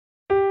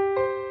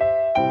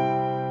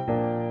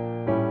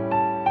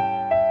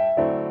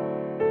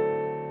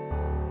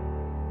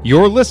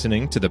You're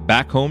listening to the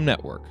Back Home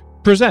Network,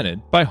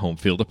 presented by Home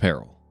Field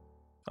Apparel.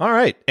 All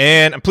right,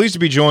 and I'm pleased to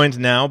be joined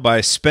now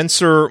by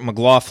Spencer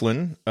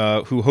McClaughlin,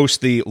 who hosts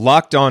the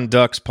Locked On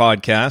Ducks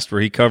podcast,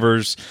 where he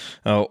covers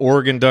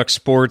Oregon Ducks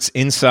sports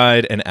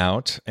inside and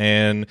out.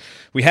 And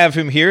we have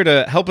him here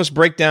to help us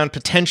break down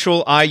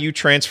potential IU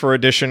transfer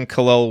addition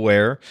Kel'el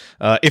Ware.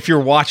 If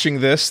you're watching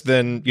this,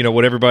 then you know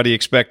what everybody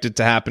expected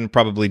to happen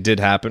probably did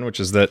happen, which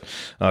is that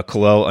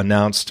Kel'el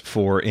announced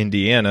for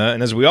Indiana.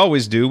 And as we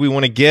always do, we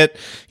want to get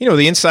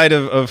the insight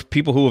of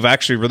people who have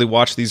actually really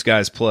watched these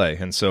guys play.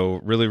 And so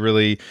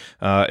really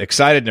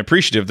excited and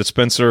appreciative that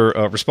Spencer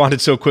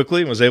responded so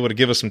quickly and was able to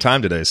give us some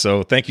time today.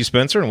 So thank you,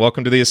 Spencer, and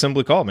welcome to the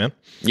Assembly Call, man.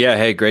 Yeah,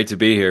 hey, great to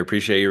be here.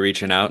 Appreciate you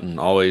reaching out, and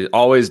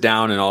always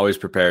down and always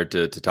prepared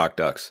to talk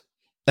Ducks.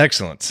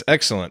 Excellent.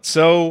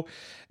 So,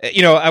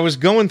 I was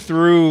going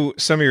through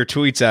some of your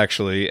tweets,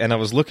 actually, and I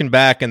was looking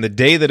back, and the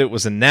day that it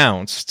was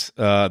announced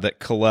that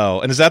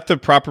Kel'el, and is that the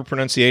proper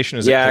pronunciation?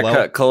 Is it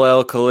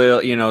Kel'el?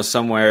 Kel'el,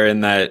 somewhere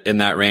in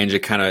that range. It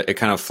kind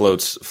of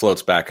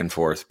floats back and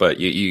forth, but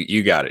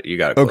you got it. You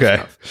got it close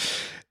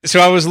enough. So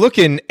I was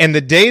looking, and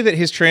the day that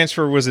his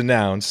transfer was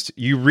announced,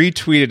 you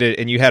retweeted it,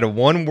 and you had a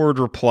one-word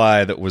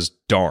reply that was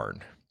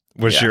 "darn."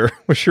 Was your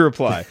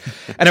reply.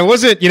 And it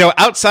wasn't,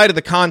 outside of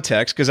the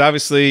context, because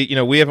obviously,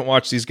 we haven't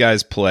watched these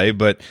guys play,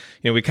 but,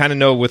 we kind of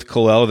know with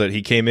Kel'el that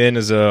he came in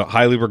as a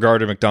highly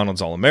regarded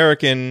McDonald's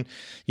All-American,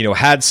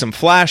 had some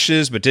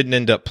flashes, but didn't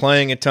end up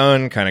playing a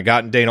ton, kind of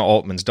got in Dana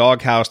Altman's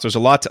doghouse. There's a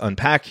lot to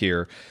unpack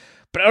here.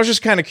 But I was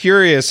just kind of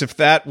curious if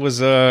that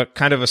was a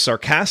kind of a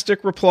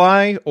sarcastic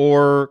reply,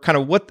 or kind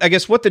of what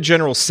the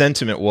general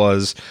sentiment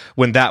was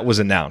when that was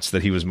announced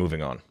that he was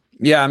moving on.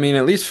 Yeah, I mean,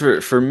 at least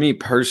for me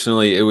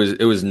personally, it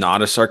was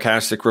not a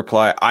sarcastic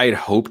reply. I had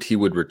hoped he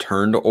would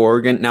return to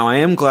Oregon. Now, I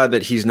am glad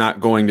that he's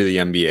not going to the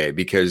NBA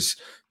because,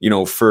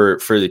 for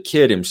the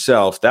kid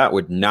himself, that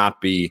would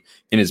not be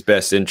in his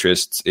best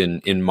interests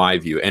in my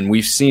view. And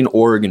we've seen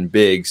Oregon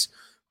bigs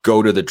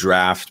go to the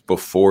draft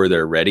before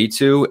they're ready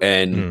to,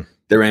 and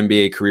their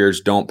NBA careers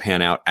don't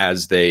pan out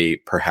as they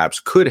perhaps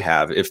could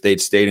have if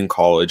they'd stayed in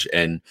college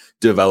and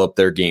developed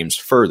their games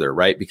further,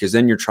 right? Because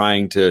then you're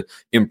trying to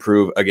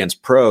improve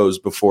against pros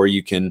before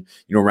you can,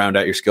 round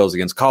out your skills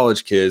against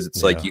college kids.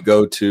 It's like you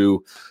go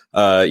to,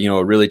 a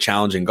really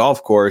challenging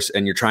golf course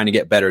and you're trying to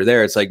get better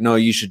there. It's like, no,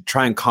 you should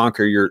try and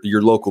conquer your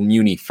local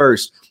muni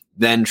first,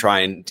 then try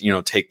and,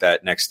 take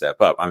that next step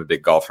up. I'm a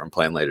big golfer. I'm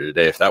playing later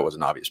today, if that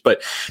wasn't obvious.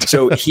 But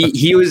so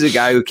he was a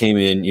guy who came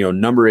in,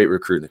 number 8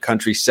 recruit in the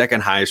country,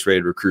 second highest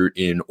rated recruit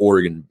in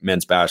Oregon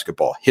men's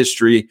basketball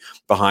history,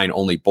 behind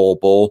only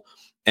Bull.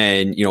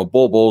 And,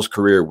 Bull's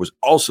career was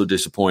also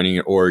disappointing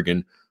at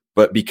Oregon,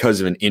 but because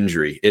of an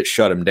injury, it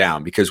shut him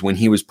down. Because when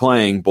he was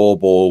playing,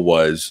 Bull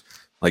was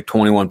like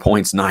 21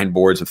 points, 9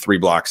 boards, and 3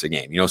 blocks a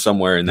game,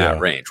 somewhere in that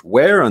range.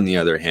 Ware, on the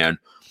other hand,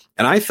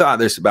 and I thought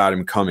this about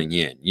him coming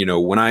in,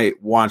 when I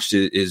watched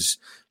his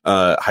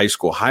high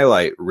school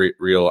highlight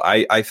reel,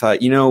 I thought,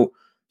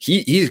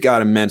 he's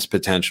got immense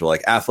potential.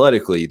 Like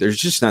athletically, there's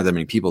just not that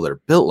many people that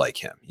are built like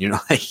him.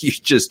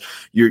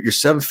 You're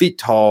 7 feet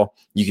tall.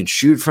 You can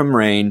shoot from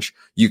range.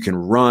 You can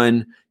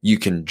run. You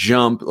can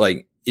jump.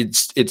 Like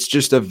it's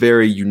just a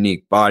very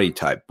unique body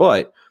type.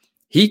 But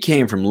he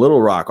came from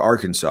Little Rock,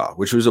 Arkansas,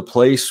 which was a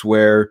place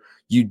where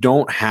you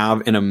don't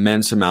have an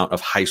immense amount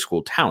of high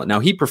school talent. Now,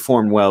 he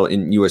performed well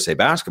in USA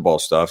basketball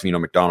stuff,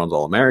 McDonald's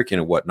All-American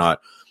and whatnot,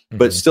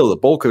 but still the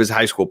bulk of his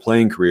high school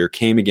playing career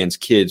came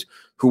against kids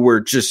who were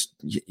just,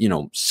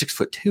 6'2",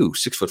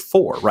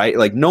 6'4", right?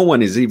 Like no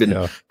one is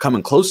even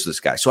coming close to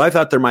this guy. So I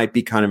thought there might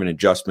be kind of an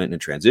adjustment and a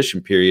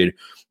transition period,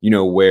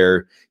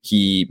 where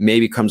he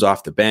maybe comes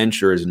off the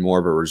bench or is in more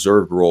of a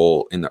reserved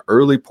role in the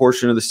early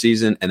portion of the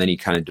season. And then he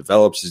kind of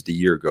develops as the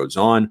year goes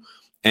on.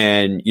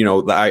 And,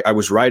 I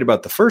was right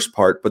about the first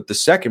part, but the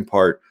second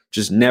part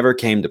just never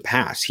came to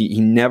pass. He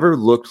never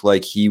looked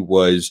like he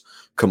was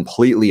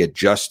completely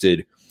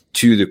adjusted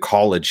to the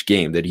college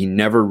game, that he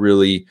never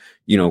really,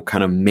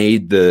 kind of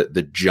made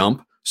the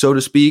jump, so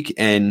to speak.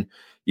 And,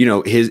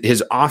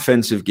 his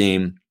offensive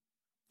game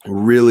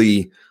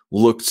really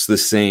looks the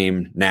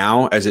same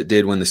now as it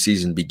did when the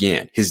season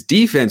began. His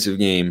defensive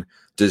game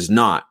does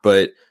not,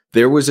 but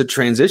there was a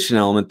transition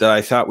element that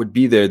I thought would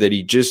be there that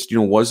he just,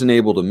 wasn't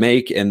able to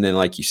make. And then,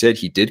 like you said,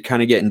 he did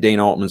kind of get in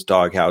Dana Altman's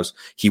doghouse.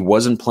 He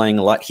wasn't playing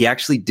a lot. He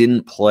actually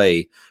didn't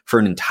play for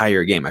an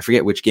entire game. I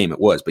forget which game it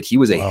was, but he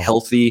was a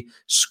healthy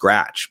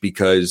scratch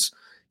because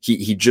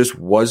he just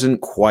wasn't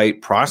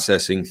quite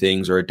processing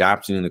things or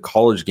adapting in the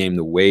college game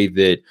the way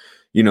that,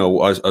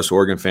 us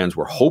Oregon fans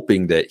were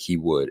hoping that he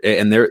would.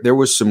 And there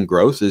was some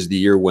growth as the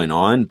year went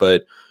on,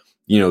 but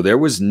there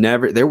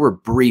were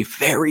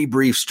very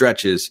brief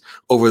stretches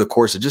over the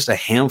course of just a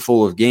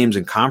handful of games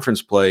in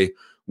conference play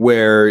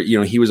where,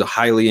 he was a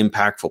highly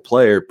impactful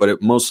player, but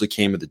it mostly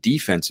came at the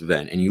defensive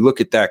end. And you look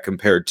at that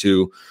compared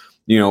to,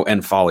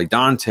 N'Faly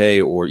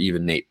Dante or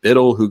even Nate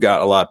Biddle, who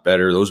got a lot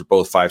better. Those are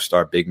both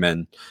 5-star big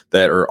men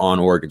that are on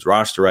Oregon's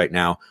roster right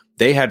now.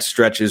 they had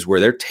stretches where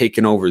they're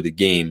taking over the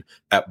game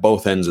at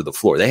both ends of the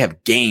floor. They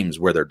have games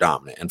where they're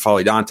dominant. And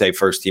Folly Dante,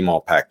 first team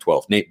all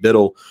Pac-12. Nate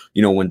Biddle,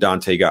 when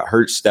Dante got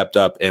hurt, stepped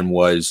up and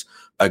was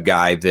a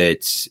guy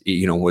that,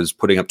 was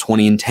putting up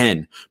 20 and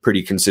 10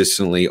 pretty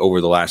consistently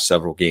over the last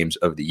several games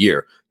of the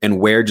year. And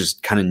Ware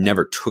just kind of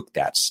never took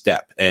that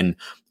step. And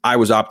I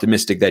was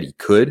optimistic that he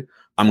could.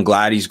 I'm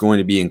glad he's going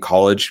to be in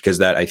college because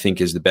that, I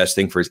think, is the best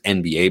thing for his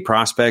NBA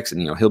prospects.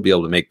 And, he'll be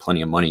able to make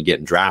plenty of money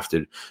getting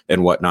drafted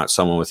and whatnot,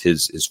 someone with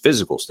his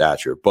physical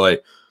stature.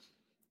 But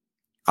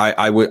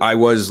I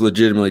was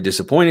legitimately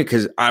disappointed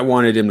because I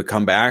wanted him to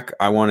come back.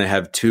 I want to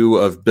have two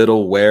of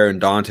Biddle, Ware,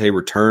 and Dante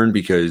return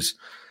because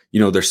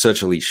they're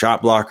such elite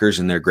shot blockers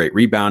and they're great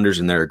rebounders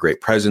and they're a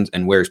great presence,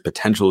 and Ware's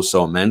potential is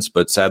so immense,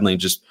 but sadly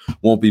just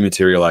won't be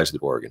materialized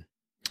at Oregon.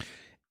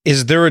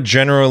 Is there a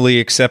generally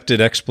accepted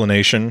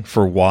explanation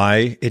for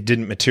why it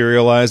didn't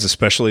materialize,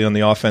 especially on the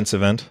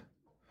offensive end?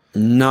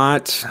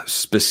 Not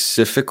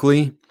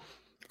specifically.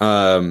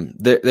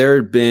 There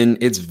had been,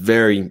 it's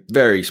very,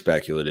 very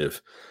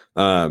speculative.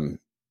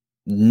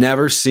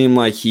 Never seemed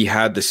like he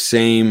had the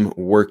same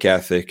work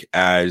ethic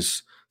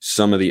as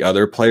some of the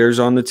other players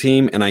on the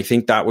team. And I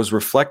think that was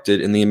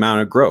reflected in the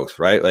amount of growth,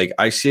 right? Like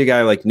I see a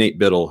guy like Nate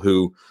Biddle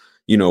who,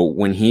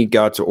 when he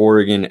got to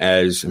Oregon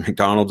as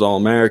McDonald's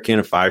All-American,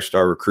 a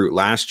 5-star recruit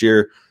last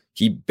year,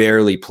 he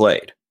barely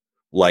played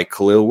like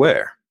Kel'el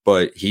Ware,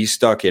 but he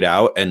stuck it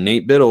out, and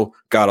Nate Biddle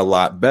got a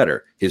lot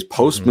better. His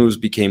post moves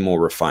became more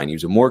refined. He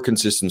was a more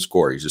consistent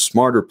scorer. He's a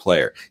smarter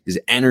player. His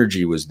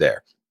energy was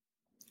there.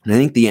 And I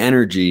think the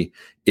energy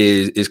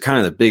is kind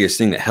of the biggest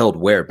thing that held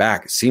Ware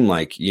back. It seemed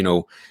like,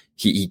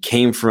 he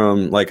came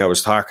from, like I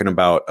was talking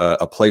about,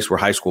 a place where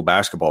high school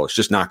basketball is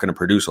just not going to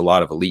produce a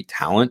lot of elite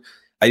talent.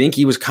 I think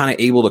he was kind of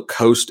able to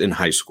coast in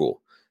high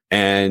school.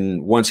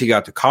 And once he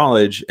got to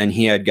college and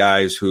he had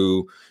guys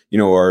who,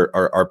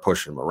 are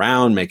pushing him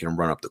around, making him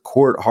run up the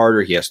court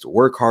harder. He has to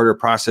work harder,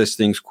 process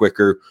things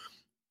quicker.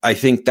 I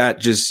think that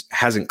just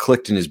hasn't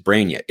clicked in his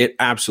brain yet. It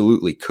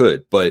absolutely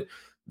could, but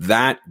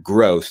that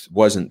growth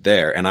wasn't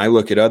there. And I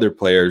look at other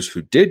players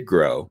who did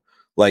grow,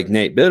 like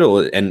Nate Biddle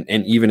and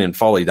even in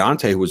Folly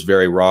Dante, who was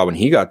very raw when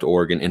he got to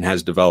Oregon and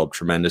has developed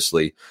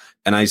tremendously.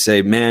 And I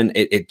say, man,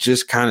 it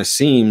just kind of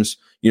seems,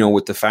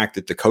 with the fact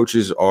that the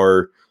coaches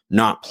are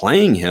not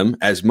playing him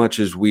as much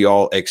as we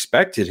all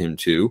expected him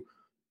to,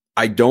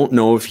 I don't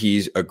know if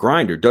he's a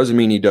grinder. Doesn't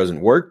mean he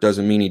doesn't work,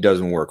 doesn't mean he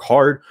doesn't work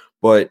hard,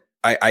 but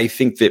I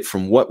think that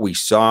from what we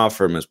saw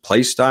from his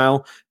play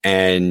style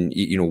and,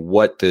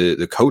 what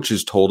the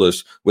coaches told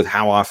us with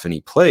how often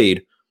he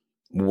played,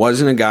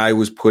 wasn't a guy who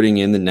was putting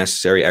in the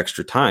necessary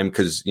extra time.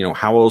 Because,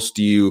 how else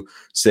do you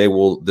say,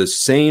 well, the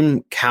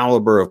same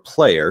caliber of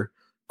player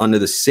under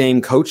the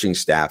same coaching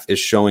staff is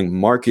showing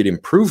market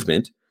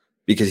improvement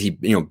because he,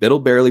 Biddle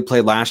barely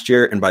played last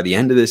year. And by the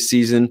end of this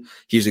season,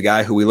 he's a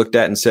guy who we looked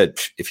at and said,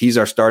 if he's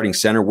our starting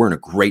center, we're in a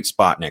great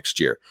spot next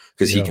year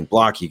because he can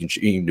block, he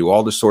can do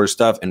all this sort of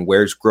stuff. And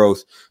Ware's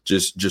growth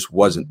just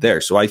wasn't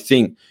there. So I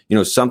think,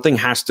 something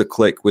has to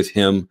click with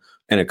him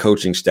and a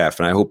coaching staff.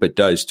 And I hope it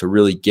does to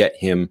really get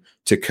him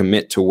to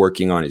commit to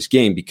working on his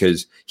game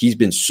because he's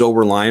been so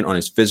reliant on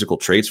his physical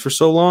traits for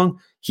so long.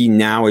 He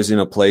now is in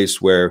a place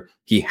where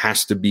he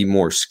has to be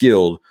more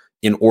skilled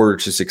in order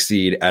to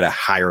succeed at a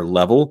higher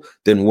level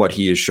than what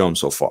he has shown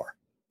so far.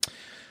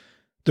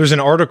 There's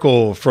an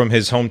article from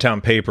his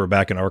hometown paper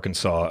back in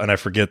Arkansas, and I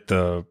forget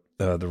the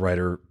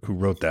writer who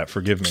wrote that.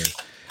 Forgive me.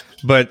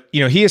 But,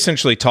 he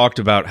essentially talked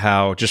about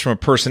how, just from a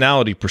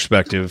personality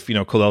perspective,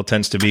 Kel'el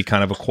tends to be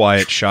kind of a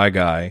quiet, shy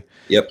guy.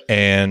 Yep.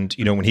 And,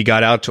 when he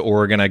got out to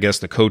Oregon, I guess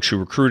the coach who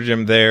recruited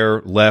him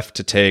there left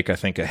to take, I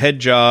think, a head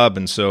job.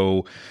 And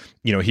so,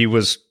 he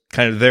was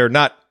kind of there,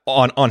 not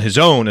on his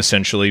own,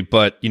 essentially,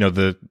 but,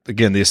 the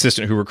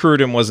assistant who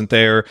recruited him wasn't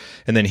there.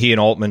 And then he and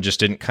Altman just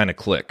didn't kind of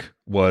click,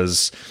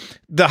 was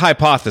the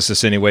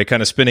hypothesis anyway,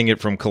 kind of spinning it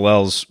from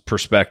Kel'el's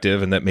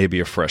perspective, and that maybe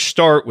a fresh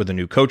start with a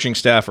new coaching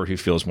staff where he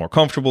feels more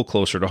comfortable,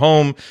 closer to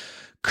home,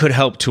 could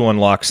help to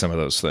unlock some of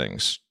those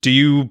things. Do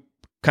you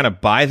kind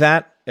of buy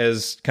that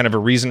as kind of a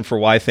reason for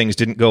why things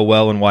didn't go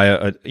well and why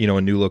a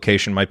new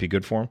location might be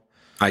good for him?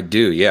 I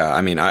do, yeah.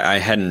 I mean, I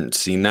hadn't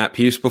seen that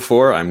piece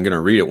before. I'm going to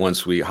read it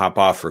once we hop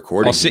off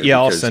recording.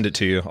 I'll send it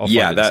to you.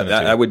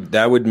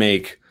 That would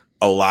make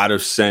a lot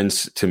of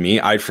sense to me.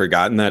 I'd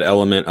forgotten that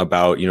element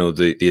about,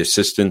 the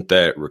assistant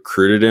that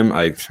recruited him.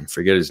 I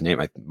forget his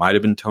name. I might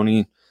have been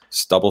Tony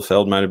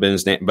Stubblefield, might have been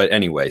his name. But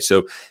anyway,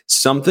 so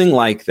something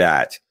like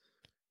that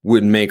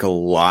would make a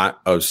lot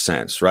of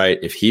sense, right?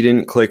 If he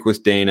didn't click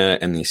with Dana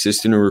and the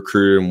assistant who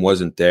recruited him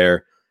wasn't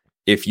there,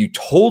 if you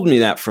told me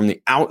that from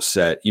the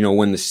outset,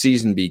 when the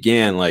season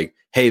began, like,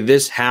 hey,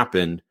 this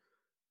happened,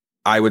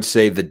 I would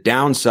say the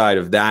downside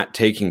of that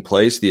taking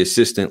place, the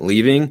assistant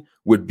leaving,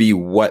 would be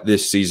what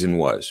this season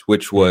was,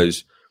 which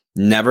was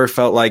never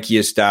felt like he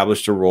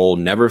established a role,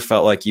 never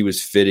felt like he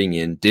was fitting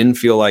in, didn't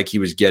feel like he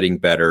was getting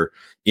better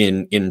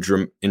in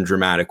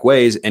dramatic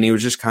ways. And he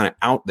was just kind of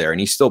out there, and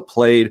he still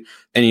played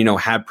and,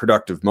 had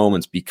productive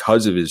moments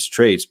because of his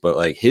traits. But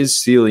like his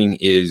ceiling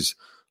is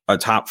a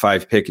top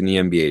 5 pick in the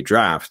NBA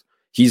draft.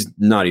 He's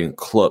not even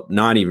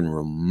not even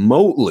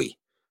remotely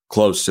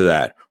close to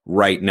that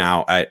right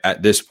now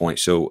at this point.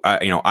 So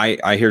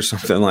I hear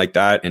something like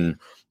that, and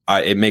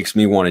it makes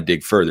me want to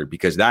dig further,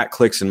 because that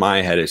clicks in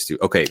my head as to,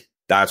 okay,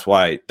 that's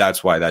why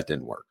that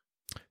didn't work.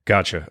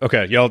 Gotcha.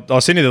 Okay. Yeah,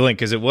 I'll send you the link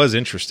because it was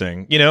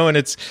interesting, and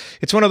it's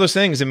one of those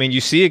things. I mean,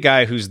 you see a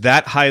guy who's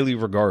that highly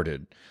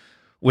regarded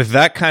with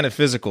that kind of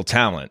physical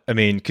talent. I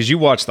mean, because you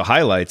watch the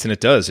highlights and it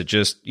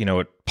just,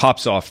 it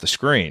pops off the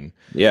screen.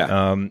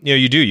 Yeah.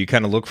 You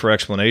kind of look for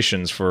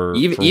explanations for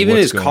even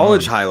his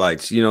college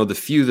highlights, the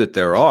few that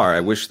there are.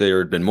 I wish there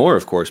had been more,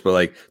 of course, but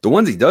like the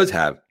ones he does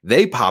have,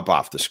 they pop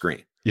off the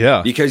screen.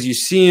 Yeah. Because you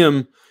see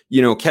him,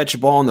 catch a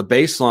ball on the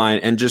baseline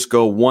and just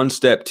go one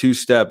step, two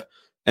step,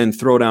 and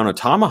throw down a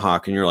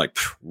tomahawk, and you're like,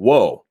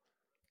 whoa,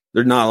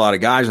 there's not a lot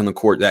of guys on the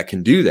court that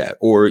can do that.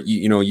 Or,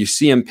 you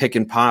see him pick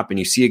and pop, and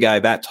you see a guy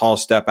that tall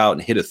step out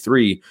and hit a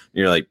three, and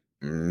you're like,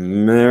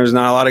 there's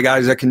not a lot of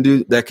guys that can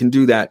do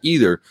that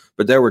either.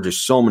 But there were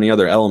just so many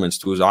other elements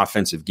to his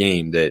offensive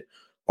game that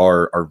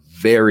are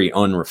very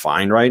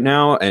unrefined right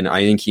now. And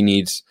I think he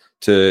needs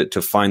to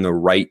find the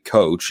right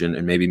coach,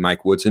 and maybe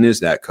Mike Woodson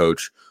is that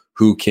coach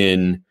who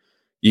can,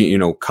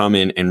 come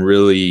in and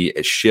really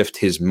shift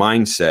his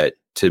mindset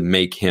to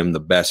make him the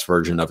best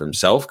version of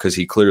himself, because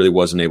he clearly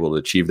wasn't able to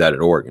achieve that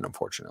at Oregon,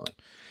 unfortunately.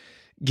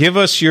 Give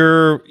us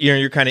your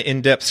kind of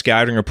in-depth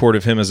scouting report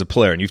of him as a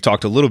player. And you've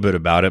talked a little bit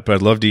about it, but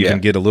I'd love to even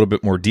get a little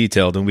bit more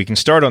detailed. And we can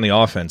start on the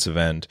offensive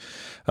end.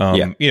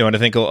 And I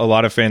think a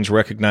lot of fans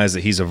recognize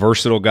that he's a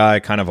versatile guy,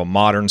 kind of a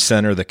modern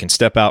center that can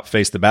step out,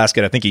 face the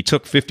basket. I think he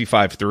took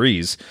 55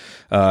 threes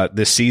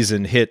this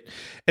season.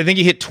 I think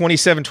he hit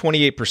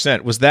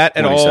 28%. Was that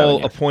at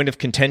all a point of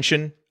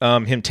contention,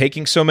 him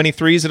taking so many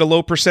threes at a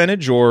low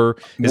percentage, or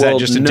is that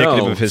just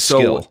indicative of his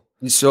skill?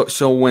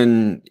 So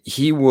when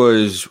he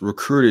was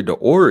recruited to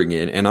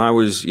Oregon, and I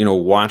was,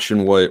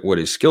 watching what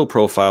his skill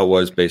profile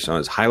was based on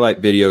his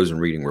highlight videos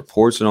and reading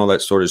reports and all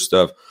that sort of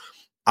stuff,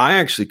 I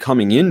actually,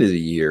 coming into the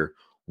year,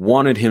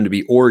 wanted him to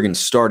be Oregon's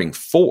starting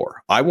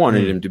 4. I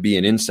wanted him to be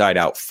an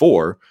inside-out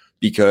 4,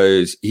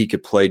 because he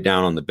could play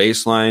down on the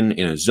baseline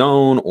in a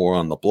zone or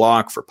on the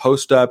block for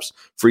post-ups,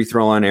 free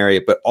throw line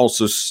area, but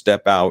also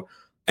step out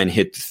and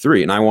hit the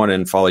 3. And I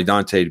wanted N'Faly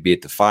Dante to be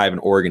at the 5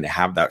 and Oregon to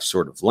have that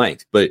sort of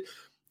length. But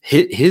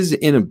his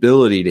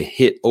inability to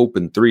hit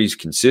open threes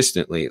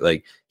consistently,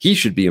 like, he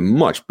should be a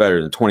much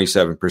better than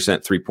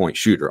 27% three-point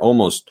shooter.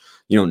 Almost,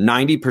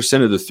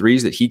 90% of the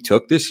threes that he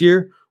took this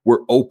year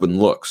were open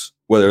looks,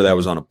 whether that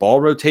was on a ball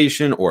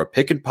rotation or a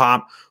pick and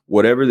pop,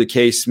 whatever the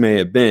case may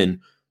have been.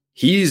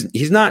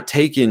 He's not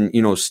taking,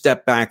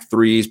 step back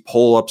threes,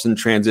 pull ups in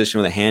transition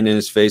with a hand in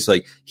his face.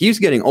 Like, he's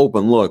getting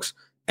open looks,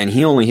 and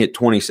he only hit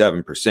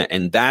 27%.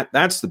 And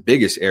that's the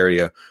biggest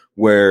area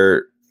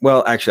where,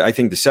 well, actually, I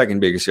think the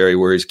second biggest area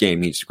where his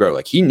game needs to grow.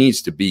 Like, he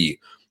needs to be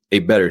a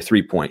better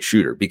 3-point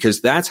shooter,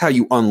 because that's how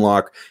you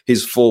unlock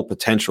his full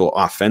potential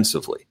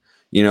offensively.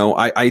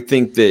 I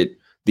think that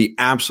the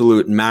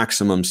absolute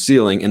maximum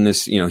ceiling in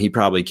this, he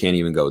probably can't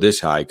even go this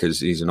high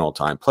because he's an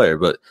all-time player.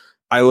 But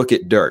I look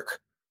at Dirk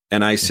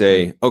and I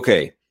say,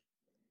 okay,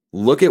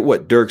 look at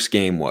what Dirk's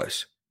game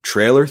was.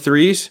 Trailer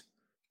threes,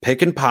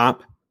 pick and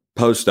pop,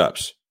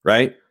 post-ups,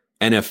 right?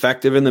 And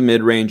effective in the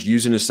mid-range,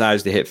 using his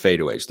size to hit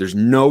fadeaways. There's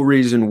no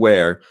reason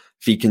Ware,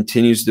 if he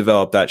continues to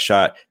develop that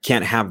shot,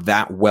 can't have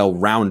that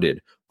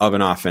well-rounded of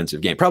an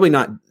offensive game. Probably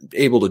not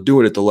able to do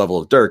it at the level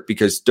of Dirk,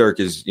 because Dirk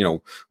is,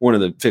 one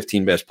of the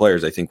 15 best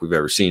players I think we've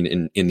ever seen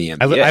in the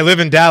NBA. I live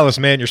in Dallas,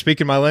 man. You're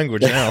speaking my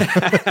language now.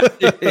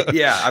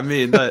 Yeah, I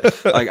mean,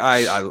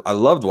 I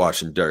loved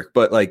watching Dirk,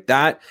 but like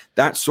that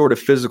sort of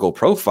physical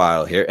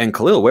profile here, and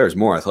Kel'el Ware is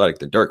more athletic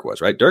than Dirk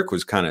was, right? Dirk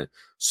was kind of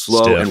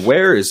slow, stiff. And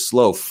Ware is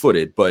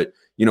slow-footed, but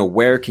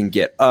Ware can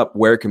get up,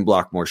 Ware can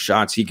block more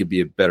shots. He could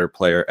be a better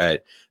player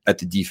at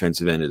the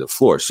defensive end of the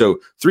floor. So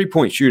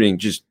 3-point shooting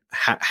just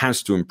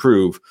has to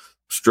improve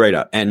straight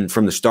up. And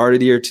from the start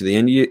of the year to the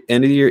end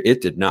of the year, it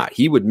did not.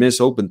 He would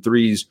miss open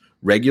threes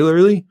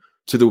regularly,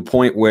 to the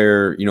point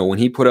where, when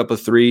he put up a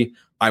 3,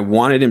 I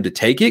wanted him to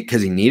take it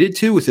because he needed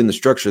to within the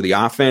structure of the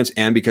offense,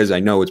 and because I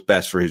know it's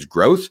best for his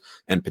growth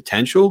and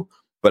potential,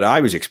 but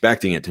I was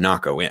expecting it to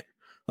not go in.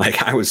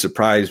 Like, I was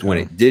surprised when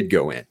it did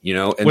go in,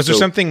 And was there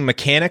something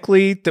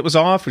mechanically that was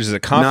off? Was it a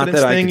confidence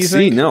not that thing? I could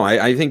see. No,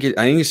 I think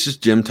it's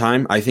just gym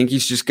time. I think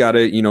he's just got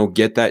to,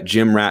 get that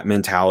gym rat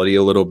mentality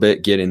a little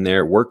bit, get in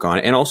there, work on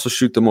it, and also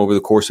shoot them over the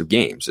course of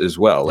games as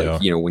well.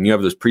 Like, when you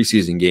have those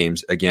preseason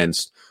games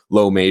against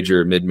low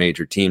major, mid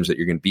major teams that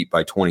you're going to beat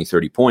by 20,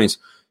 30 points,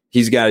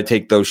 he's got to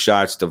take those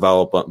shots,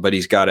 develop, but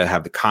he's got to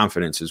have the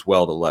confidence as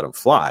well to let them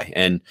fly.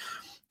 And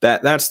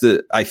that's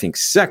the, I think,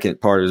 second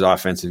part of his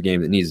offensive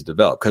game that needs to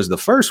develop. Because the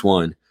first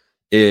one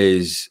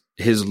is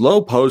his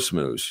low post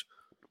moves.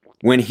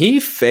 When he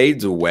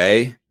fades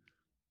away,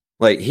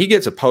 like, he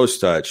gets a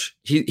post touch,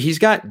 he's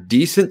got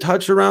decent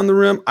touch around the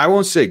rim. I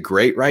won't say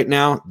great right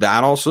now.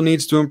 That also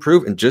needs to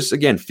improve. And just,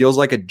 again, feels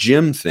like a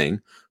gym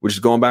thing, which is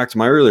going back to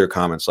my earlier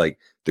comments. Like,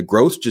 the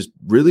growth just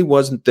really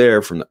wasn't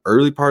there from the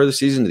early part of the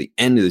season to the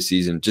end of the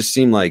season. It just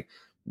seemed like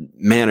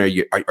man, are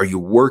you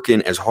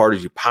working as hard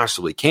as you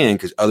possibly can?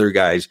 Because other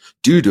guys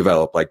do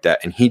develop like that,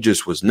 and he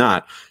just was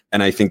not.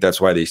 And I think that's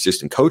why the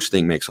assistant coach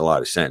thing makes a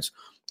lot of sense.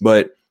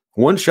 But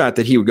one shot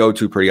that he would go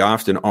to pretty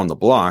often on the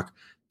block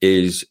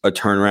is a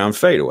turnaround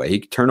fadeaway. He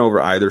could turn over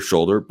either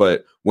shoulder,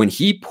 but when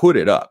he put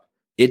it up,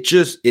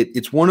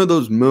 it's one of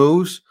those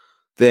moves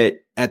that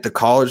at the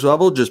college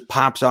level just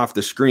pops off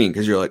the screen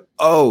because you're like,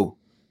 oh,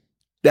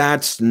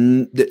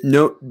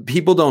 no,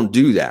 people don't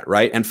do that,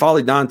 right? And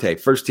Folly Dante,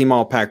 first team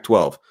all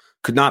Pac-12,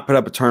 could not put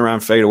up a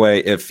turnaround fadeaway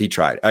if he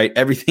tried. Right?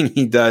 Everything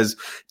he does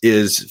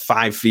is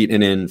 5 feet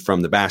and in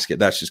from the basket.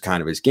 That's just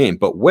kind of his game.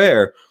 But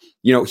Ware,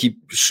 he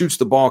shoots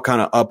the ball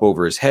kind of up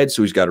over his head,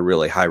 so he's got a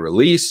really high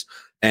release.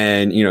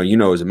 And,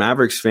 as a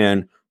Mavericks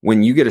fan,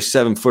 when you get a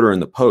 7-footer in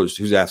the post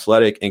who's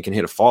athletic and can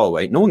hit a fall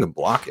away, no one can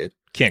block it.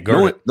 Can't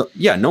guard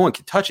it. No one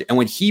can touch it. And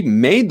when he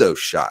made those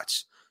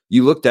shots,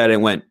 you looked at it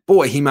and went,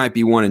 boy, he might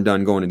be one and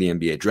done going to the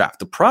NBA draft.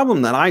 The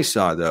problem that I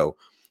saw, though,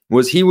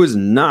 was he was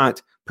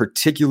not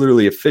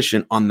particularly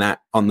efficient on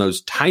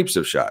those types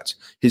of shots.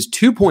 His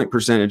 2-point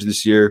percentage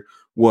this year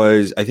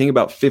was, I think,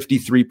 about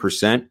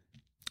 53%.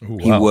 Ooh, wow.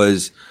 He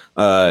was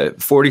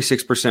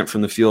 46%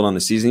 from the field on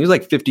the season. He was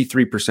like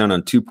 53%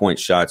 on 2-point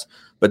shots.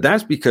 But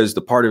that's because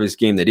the part of his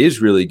game that is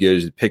really good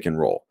is pick and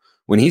roll.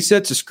 When he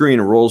sets a screen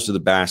and rolls to the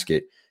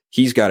basket,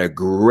 he's got a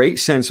great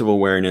sense of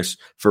awareness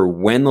for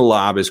when the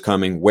lob is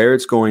coming, where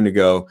it's going to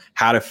go,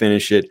 how to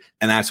finish it,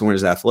 and that's when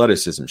his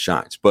athleticism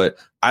shines. But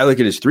I look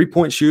at his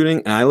 3-point shooting,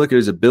 and I look at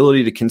his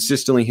ability to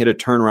consistently hit a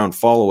turnaround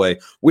fall away,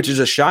 which is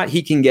a shot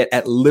he can get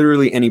at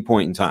literally any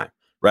point in time,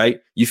 right?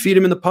 You feed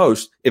him in the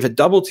post, if a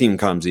double team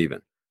comes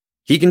even,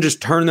 he can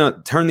just turn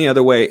the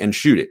other way and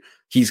shoot it.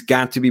 He's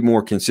got to be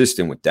more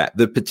consistent with that.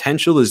 The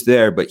potential is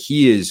there, but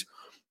he is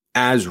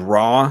as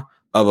raw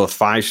of a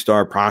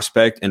 5-star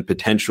prospect and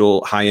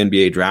potential high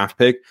NBA draft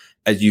pick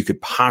as you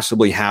could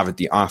possibly have at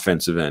the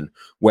offensive end,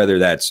 whether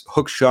that's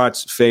hook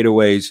shots,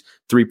 fadeaways,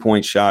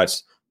 3-point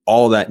shots,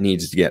 all that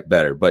needs to get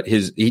better. But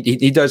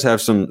he does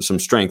have some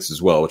strengths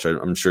as well, which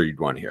I'm sure you'd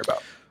want to hear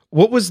about.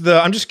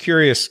 I'm just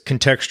curious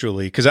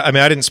contextually, because I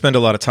didn't spend a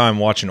lot of time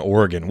watching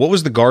Oregon. What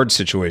was the guard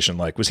situation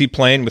like? Was he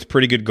playing with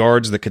pretty good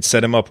guards that could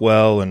set him up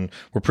well and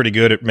were pretty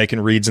good at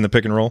making reads in the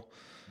pick and roll?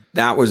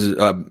 That was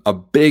a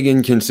big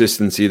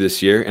inconsistency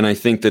this year, and I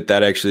think that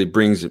actually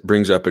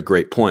brings up a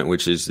great point,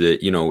 which is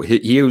that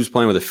he was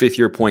playing with a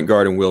 5th-year point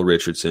guard in Will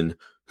Richardson,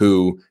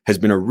 who has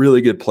been a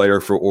really good player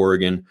for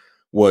Oregon,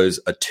 was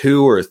a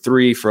 2 or a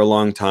 3 for a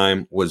long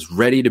time, was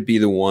ready to be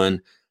the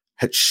one,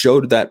 had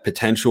showed that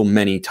potential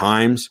many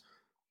times,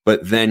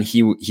 but then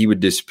he would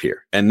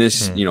disappear. And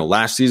this,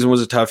 last season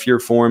was a tough year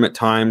for him at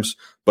times,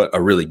 but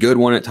a really good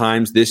one at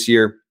times. This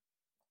year,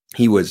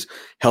 he was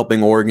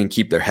helping Oregon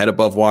keep their head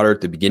above water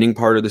at the beginning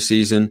part of the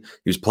season.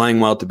 He was playing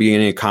well at the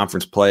beginning of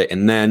conference play,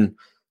 and then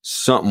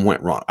something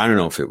went wrong. I don't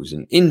know if it was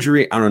an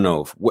injury. I don't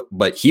know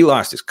but he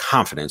lost his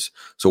confidence.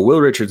 So Will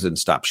Richardson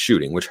stopped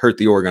shooting, which hurt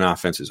the Oregon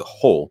offense as a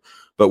whole.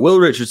 But Will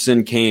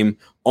Richardson came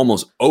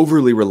almost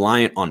overly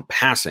reliant on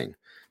passing.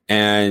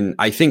 And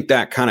I think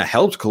that kind of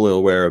helped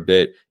Kel'el Ware a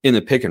bit in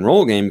the pick and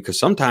roll game, because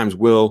sometimes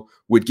Will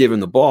would give him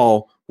the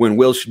ball when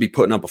Will should be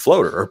putting up a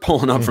floater or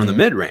pulling up from the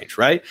mid range,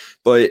 right?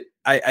 But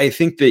I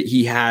think that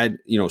he had,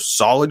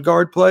 solid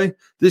guard play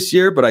this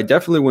year, but I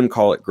definitely wouldn't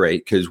call it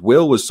great because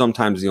Will was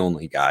sometimes the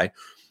only guy.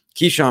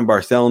 Keyshawn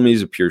Bartholomew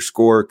is a pure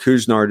scorer.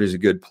 Kuznard is a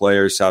good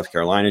player, South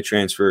Carolina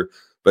transfer,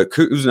 but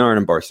Kuznard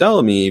and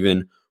Bartholomew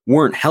even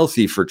weren't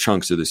healthy for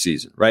chunks of the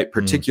season, right?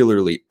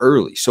 Particularly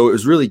early. So it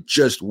was really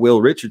just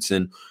Will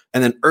Richardson.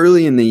 And then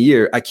early in the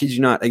year, I kid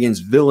you not,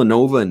 against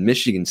Villanova and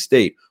Michigan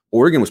State,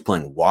 Oregon was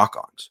playing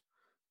walk-ons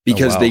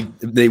because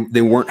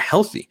they weren't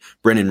healthy.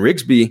 Brennan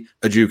Rigsby,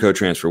 a JUCO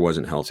transfer,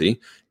 wasn't healthy,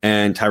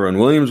 and Tyrone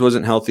Williams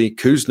wasn't healthy.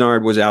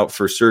 Kuznard was out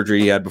for surgery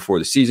he had before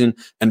the season,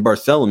 and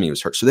Bartholomew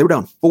was hurt. So they were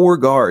down 4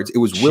 guards. It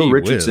was Will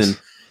Richardson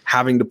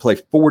having to play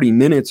 40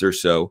 minutes or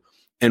so,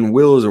 and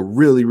Will is a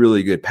really,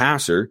 really good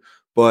passer.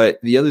 But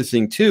the other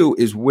thing, too,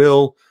 is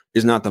Will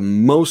is not the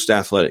most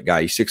athletic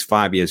guy. He's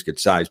 6'5", he has good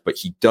size, but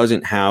he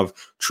doesn't have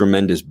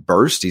tremendous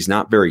burst. He's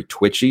not very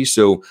twitchy.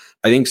 So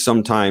I think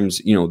sometimes,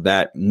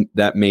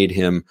 that made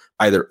him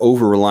either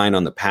over-reliant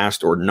on the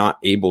pass or not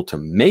able to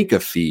make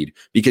a feed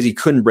because he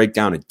couldn't break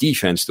down a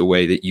defense the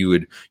way that you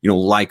would,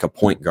 like a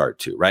point guard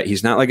to, right?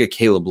 He's not like a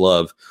Caleb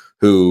Love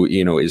who,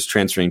 is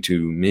transferring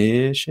to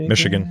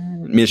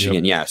Michigan.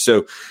 Yep. Yeah.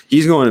 So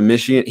he's going to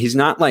Michigan. He's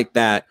not like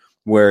that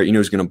where,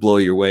 he's going to blow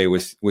your way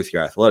with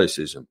your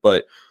athleticism.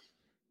 But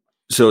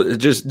so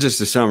just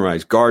to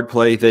summarize, guard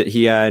play that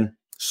he had,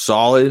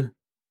 solid,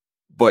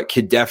 but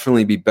could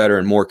definitely be better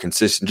and more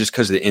consistent just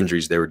because of the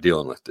injuries they were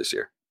dealing with this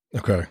year.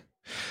 Okay.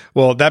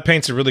 Well, that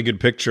paints a really good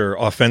picture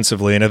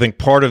offensively. And I think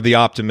part of the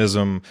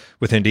optimism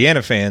with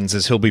Indiana fans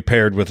is he'll be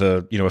paired with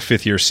a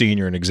 5th-year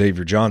senior in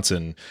Xavier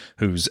Johnson,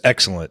 who's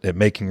excellent at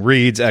making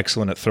reads,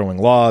 excellent at throwing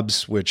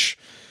lobs, which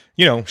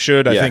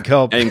should, I think,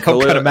 help kind of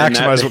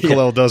maximize what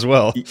Kel'el does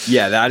well.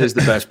 Yeah, that is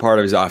the best part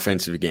of his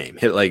offensive game.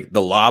 Like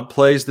the lob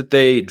plays that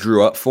they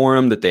drew up for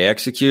him, that they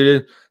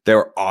executed, they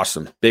were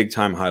awesome.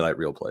 Big-time highlight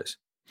reel plays.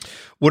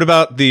 What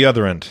about the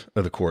other end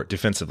of the court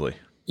defensively?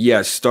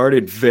 Yeah,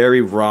 started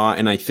very raw.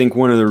 And I think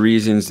one of the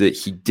reasons that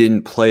he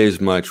didn't play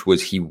as much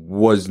was he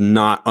was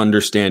not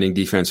understanding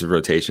defensive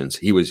rotations.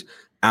 He was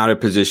out of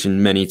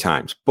position many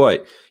times.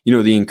 But,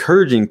 the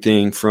encouraging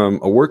thing from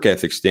a work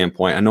ethic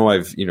standpoint, I know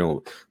I've,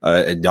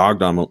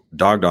 dogged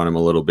on him a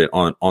little bit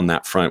on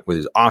that front with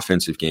his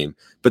offensive game.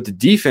 But the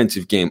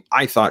defensive game,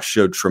 I thought,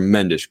 showed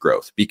tremendous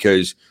growth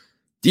because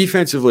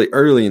defensively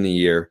early in the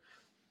year,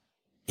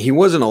 he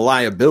wasn't a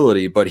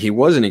liability, but he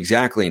wasn't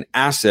exactly an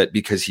asset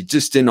because he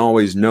just didn't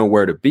always know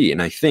where to be.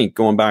 And I think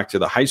going back to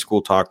the high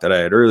school talk that I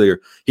had earlier,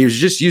 he was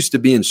just used to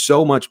being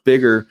so much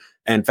bigger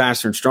and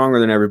faster and stronger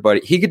than everybody.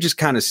 He could just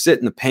kind of sit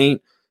in the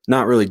paint,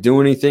 not really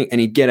do anything,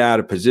 and he'd get out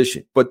of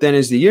position. But then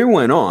as the year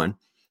went on,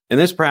 and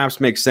this perhaps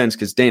makes sense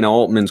because Dana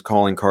Altman's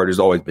calling card has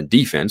always been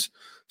defense.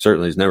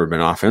 Certainly has never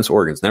been offense.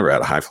 Oregon's never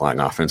had a high-flying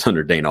offense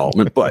under Dana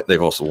Altman, but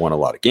they've also won a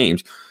lot of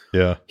games.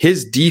 Yeah,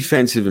 his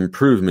defensive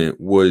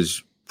improvement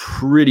was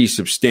pretty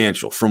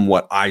substantial from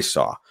what I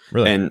saw.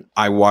 Really? And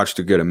I watched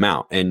a good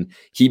amount. And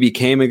he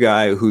became a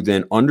guy who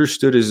then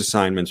understood his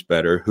assignments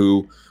better,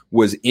 who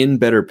was in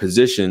better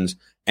positions.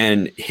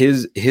 And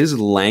his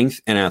length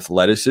and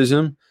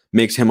athleticism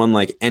makes him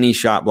unlike any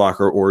shot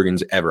blocker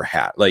Oregon's ever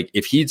had. Like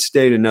if he'd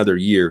stayed another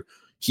year,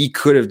 he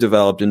could have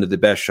developed into the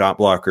best shot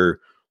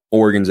blocker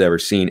Oregon's ever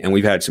seen. And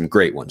we've had some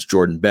great ones.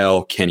 Jordan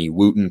Bell, Kenny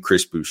Wooten,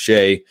 Chris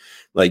Boucher.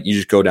 Like you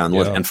just go down the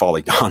list. And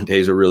Folly Dante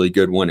is a really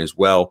good one as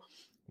well.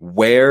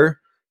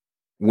 Where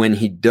when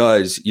he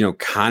does,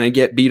 kind of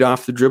get beat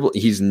off the dribble,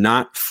 he's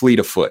not fleet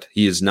of foot.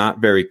 He is not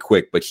very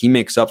quick, but he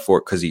makes up for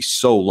it because he's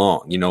so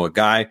long. A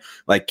guy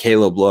like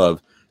Caleb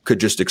Love could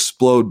just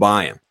explode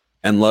by him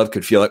and Love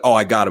could feel like, oh,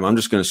 I got him. I'm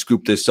just going to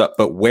scoop this up.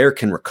 But Ware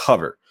can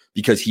recover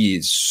because he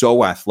is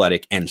so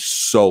athletic and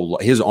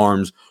his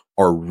arms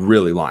are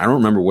really long. I don't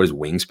remember what his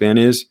wingspan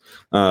is.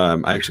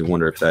 I actually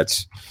wonder if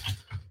that's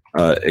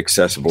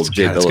accessible.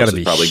 Jay Billis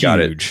has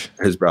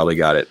probably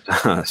got it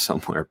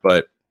somewhere,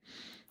 but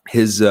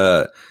his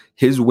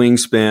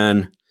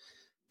wingspan,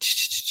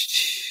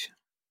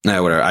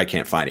 whatever, I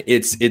can't find it.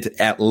 It's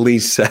at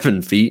least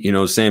 7 feet,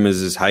 same as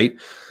his height.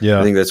 Yeah.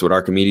 I think that's what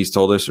Archimedes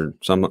told us or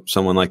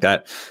someone like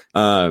that.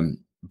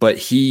 But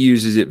he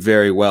uses it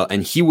very well.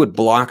 And he would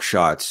block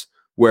shots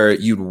where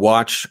you'd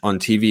watch on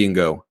TV and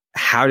go,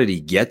 how did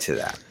he get to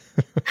that?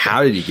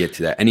 How did he get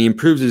to that? And he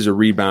improves as a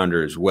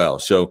rebounder as well.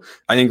 So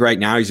I think right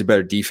now he's a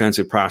better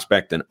defensive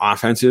prospect than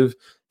offensive,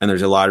 and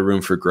there's a lot of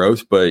room for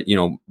growth. But,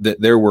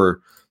 there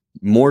were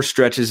more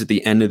stretches at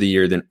the end of the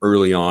year than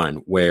early on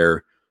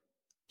where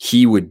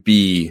he would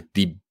be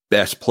the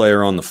best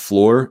player on the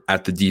floor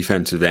at the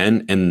defensive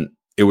end, and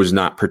it was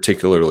not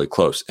particularly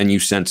close. And you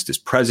sensed his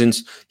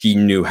presence. He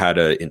knew how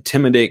to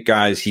intimidate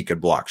guys. He could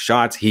block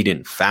shots. He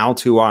didn't foul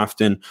too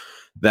often.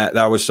 That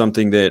was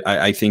something that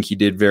I think he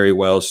did very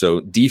well. So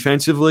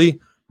defensively,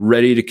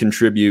 ready to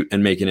contribute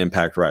and make an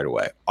impact right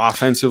away.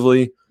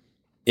 Offensively,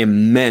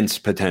 immense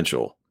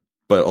potential,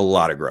 but a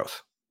lot of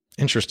growth.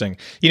 Interesting.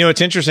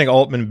 It's interesting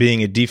Altman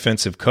being a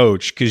defensive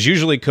coach because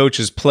usually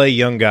coaches play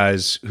young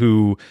guys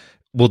who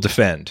will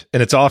defend.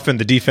 And it's often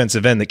the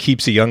defensive end that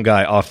keeps a young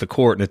guy off the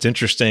court. And it's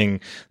interesting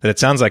that it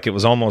sounds like it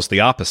was almost the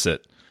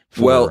opposite.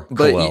 Well,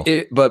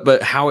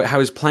 but how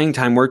his playing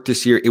time worked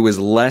this year, it was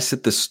less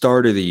at the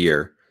start of the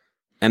year.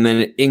 And then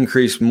it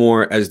increased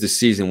more as the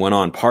season went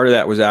on. Part of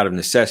that was out of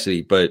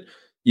necessity, but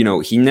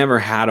he never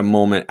had a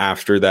moment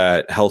after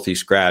that healthy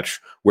scratch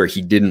where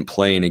he didn't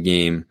play in a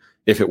game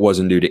if it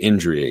wasn't due to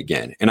injury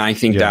again. And I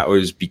think that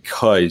was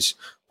because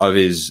of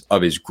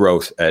his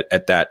growth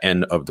at that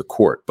end of the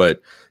court.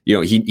 But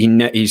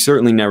he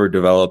certainly never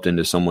developed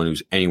into someone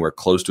who's anywhere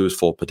close to his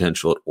full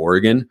potential at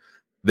Oregon.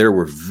 There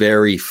were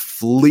very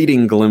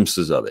fleeting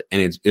glimpses of it,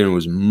 and it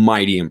was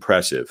mighty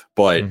impressive.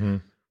 But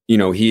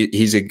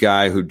he's a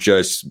guy who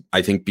just,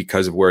 I think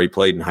because of where he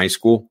played in high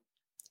school,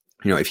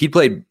 if he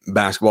played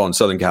basketball in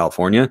Southern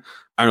California,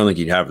 I don't think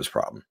he'd have this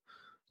problem.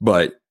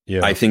 But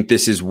I think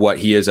this is what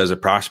he is as a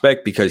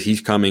prospect because he's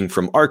coming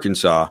from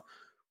Arkansas,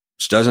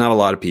 which doesn't have a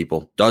lot of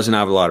people, doesn't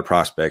have a lot of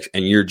prospects.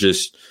 And you're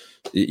just,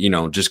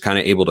 just kind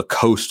of able to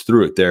coast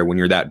through it there when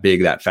you're that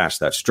big, that fast,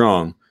 that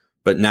strong.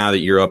 But now that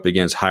you're up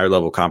against higher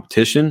level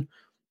competition,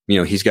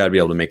 he's got to be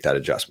able to make that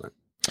adjustment.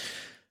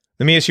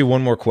 Let me ask you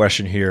one more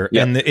question here.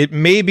 Yeah. And it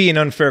may be an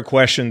unfair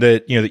question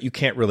that you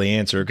can't really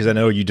answer because I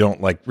know you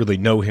don't really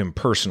know him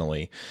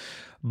personally.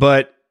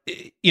 But,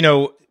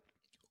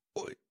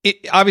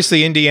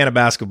 obviously Indiana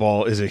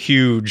basketball is a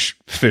huge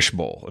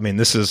fishbowl. I mean,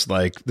 this is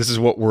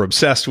what we're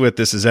obsessed with.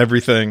 This is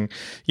everything,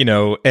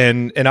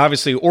 and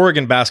obviously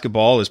Oregon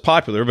basketball is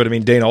popular, but I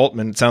mean, Dana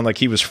Altman, it sounded like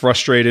he was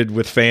frustrated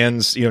with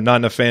fans, not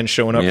enough fans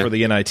showing up for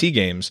the NIT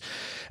games.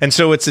 And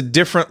so it's a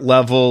different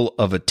level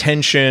of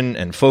attention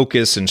and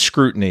focus and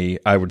scrutiny,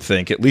 I would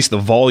think, at least the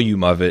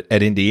volume of it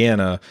at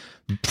Indiana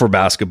for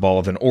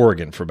basketball than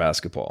Oregon for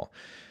basketball.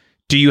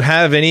 Do you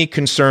have any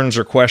concerns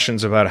or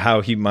questions about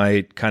how he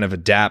might kind of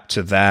adapt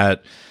to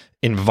that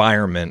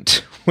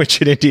environment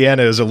which in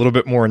Indiana is a little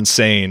bit more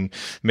insane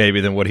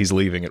maybe than what he's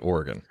leaving at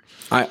Oregon.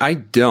 I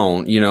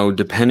don't,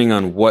 depending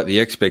on what the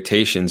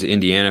expectations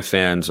Indiana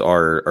fans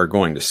are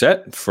going to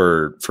set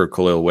for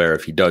Kel'el Ware,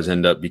 if he does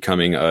end up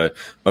becoming a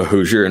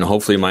Hoosier, and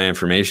hopefully my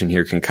information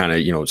here can kind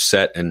of,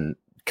 set and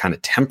kind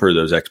of temper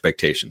those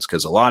expectations.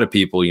 Because a lot of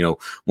people,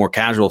 more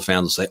casual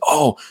fans will say,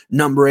 oh,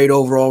 number 8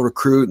 overall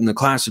recruit in the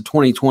class of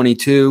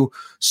 2022,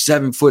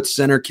 7-foot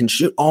center, can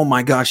shoot. Oh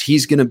my gosh,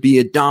 he's going to be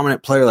a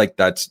dominant player. Like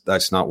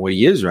that's not what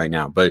he is right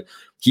now, but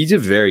he's a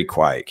very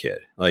quiet kid.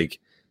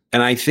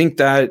 And I think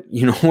that,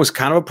 was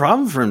kind of a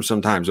problem for him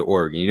sometimes at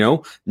Oregon.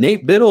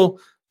 Nate Biddle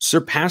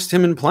surpassed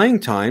him in playing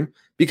time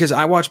because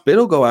I watched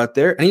Biddle go out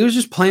there and he was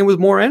just playing with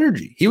more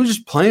energy. He was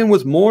just playing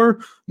with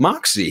more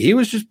moxie. He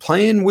was just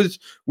playing with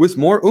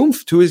more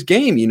oomph to his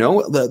game,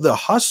 the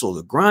hustle,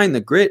 the grind,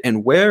 the grit,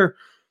 and Ware,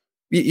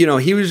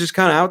 he was just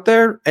kind of out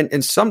there.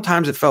 And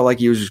sometimes it felt like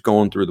he was just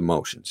going through the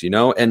motions,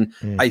 and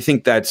I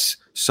think that's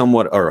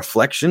somewhat a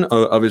reflection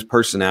of his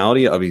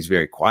personality, he's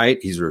very quiet,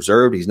 he's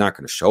reserved, he's not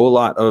going to show a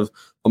lot of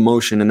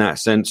emotion in that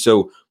sense.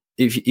 So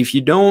if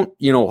you don't,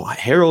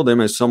 herald him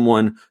as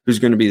someone who's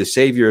going to be the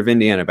savior of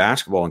Indiana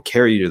basketball and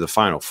carry you to the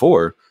Final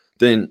Four,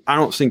 then I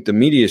don't think the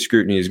media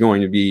scrutiny is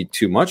going to be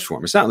too much for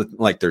him. It's not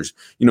like there's,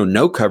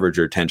 no coverage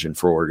or attention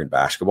for Oregon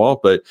basketball,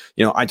 but,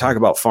 I talk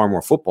about far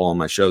more football on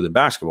my show than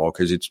basketball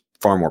because it's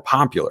far more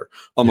popular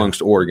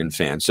amongst Oregon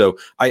fans. So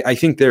I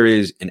think there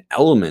is an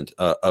element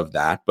of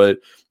that. But,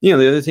 the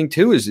other thing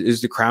too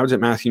is the crowds at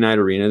Matthew Knight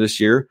Arena this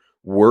year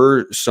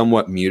were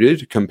somewhat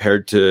muted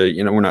compared to,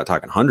 we're not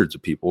talking hundreds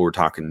of people. We're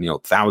talking,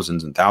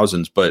 thousands and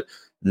thousands, but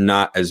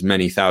not as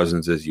many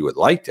thousands as you would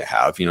like to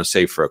have,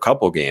 say for a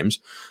couple games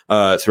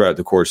throughout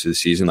the course of the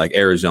season. Like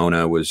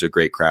Arizona was a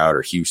great crowd,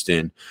 or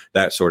Houston,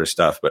 that sort of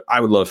stuff. But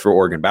I would love for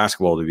Oregon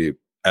basketball to be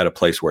at a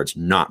place where it's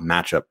not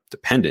matchup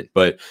dependent.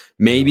 But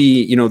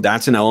maybe,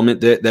 that's an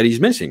element that he's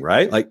missing,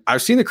 right? Like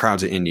I've seen the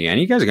crowds at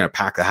Indiana. You guys are going to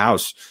pack the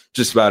house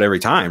just about every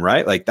time,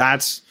 right? Like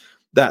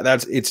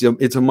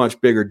it's a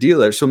much bigger deal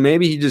there. So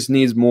maybe he just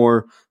needs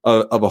more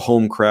of a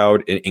home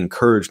crowd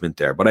encouragement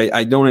there. But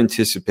I don't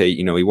anticipate,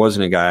 he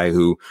wasn't a guy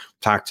who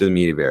talked to the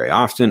media very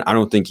often. I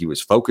don't think he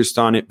was focused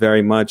on it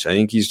very much. I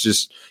think he's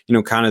just,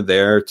 kind of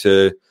there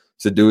to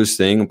do his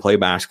thing and play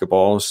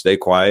basketball, stay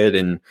quiet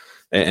and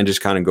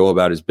just kind of go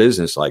about his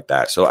business like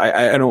that. So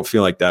I don't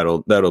feel like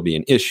that'll be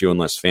an issue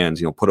unless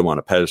fans, put him on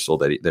a pedestal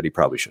that he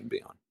probably shouldn't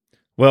be on.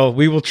 Well,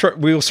 we will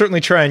certainly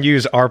try and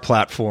use our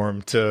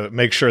platform to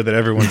make sure that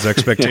everyone's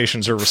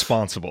expectations are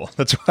responsible.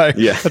 That's why.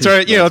 Yeah, that's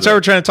right. That's why we're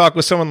trying to talk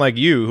with someone like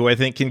you, who I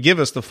think can give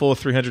us the full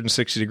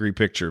 360-degree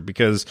picture,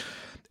 because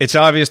it's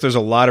obvious there's a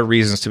lot of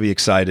reasons to be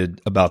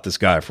excited about this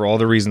guy. For all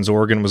the reasons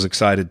Oregon was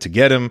excited to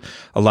get him,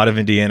 a lot of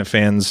Indiana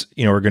fans,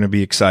 are going to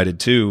be excited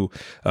too.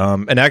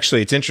 And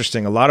actually, it's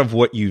interesting. A lot of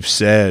what you've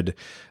said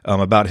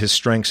about his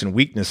strengths and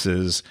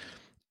weaknesses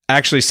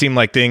actually seem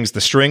like things.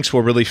 The strengths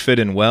will really fit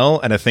in well,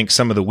 and I think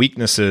some of the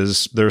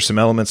weaknesses, there are some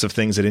elements of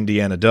things that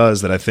Indiana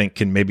does that I think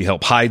can maybe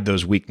help hide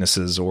those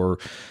weaknesses, or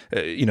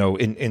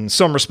in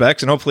some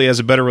respects, and hopefully has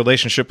a better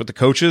relationship with the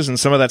coaches, and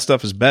some of that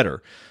stuff is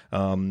better.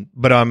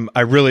 But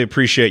I really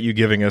appreciate you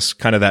giving us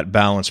kind of that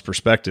balanced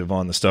perspective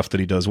on the stuff that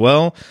he does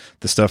well,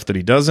 the stuff that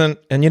he doesn't,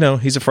 and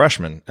he's a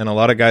freshman, and a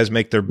lot of guys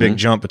make their big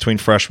jump between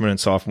freshman and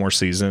sophomore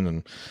season,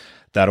 and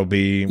that'll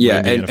be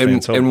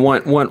and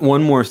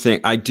one more thing.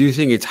 I do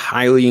think it's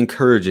highly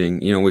encouraging.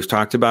 We've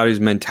talked about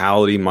his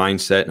mentality,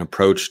 mindset, and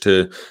approach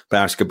to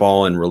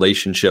basketball and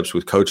relationships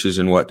with coaches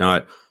and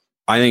whatnot.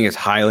 I think it's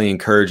highly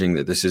encouraging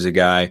that this is a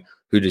guy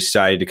who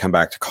decided to come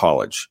back to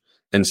college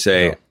and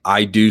say,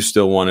 I do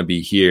still want to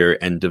be here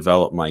and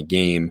develop my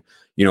game,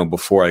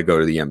 before I go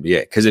to the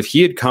NBA. Because if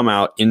he had come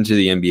out into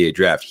the NBA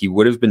draft, he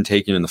would have been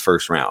taken in the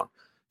first round.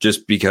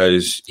 Just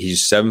because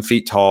he's 7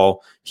 feet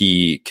tall,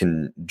 he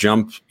can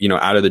jump,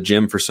 out of the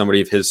gym for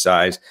somebody of his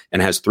size,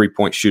 and has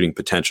 3-point shooting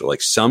potential.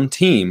 Like some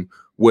team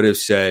would have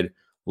said,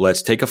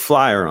 let's take a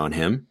flyer on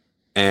him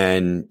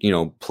and,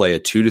 play a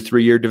 2 to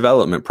 3 year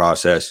development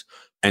process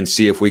and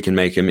see if we can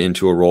make him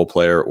into a role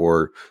player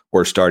or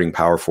starting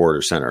power forward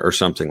or center or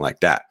something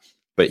like that.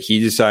 But he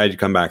decided to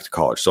come back to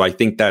college. So I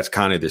think that's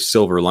kind of the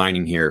silver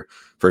lining here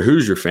for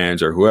Hoosier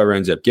fans, or whoever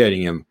ends up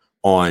getting him,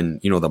 on,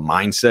 the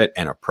mindset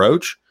and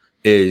approach.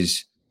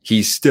 Is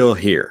he's still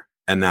here,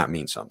 and that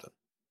means something.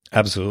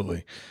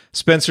 Absolutely.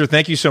 Spencer,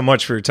 thank you so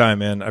much for your time,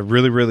 man. I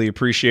really, really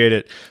appreciate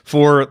it.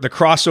 For the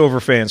crossover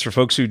fans, for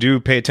folks who do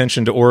pay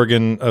attention to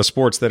Oregon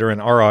sports that are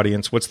in our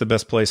audience, what's the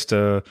best place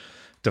to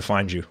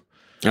find you?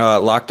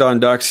 Locked On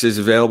Ducks is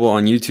available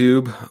on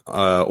YouTube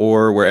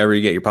or wherever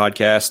you get your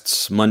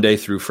podcasts, Monday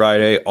through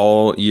Friday,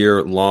 all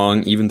year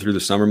long, even through the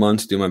summer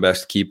months. Do my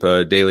best to keep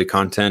daily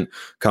content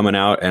coming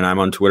out. And I'm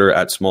on Twitter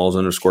at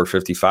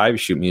Smalls_55.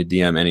 Shoot me a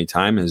DM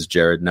anytime, as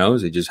Jared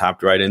knows. He just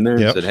hopped right in there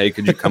and said, hey,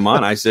 could you come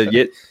on? I said,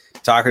 yeah,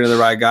 talking to the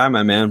right guy,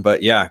 my man.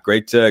 But yeah,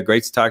 great to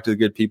talk to the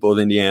good people of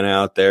Indiana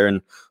out there,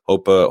 and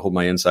hope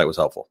my insight was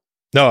helpful.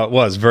 No, it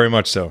was very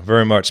much so.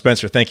 Very much.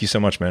 Spencer, thank you so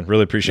much, man.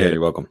 Really appreciate it.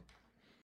 You're welcome.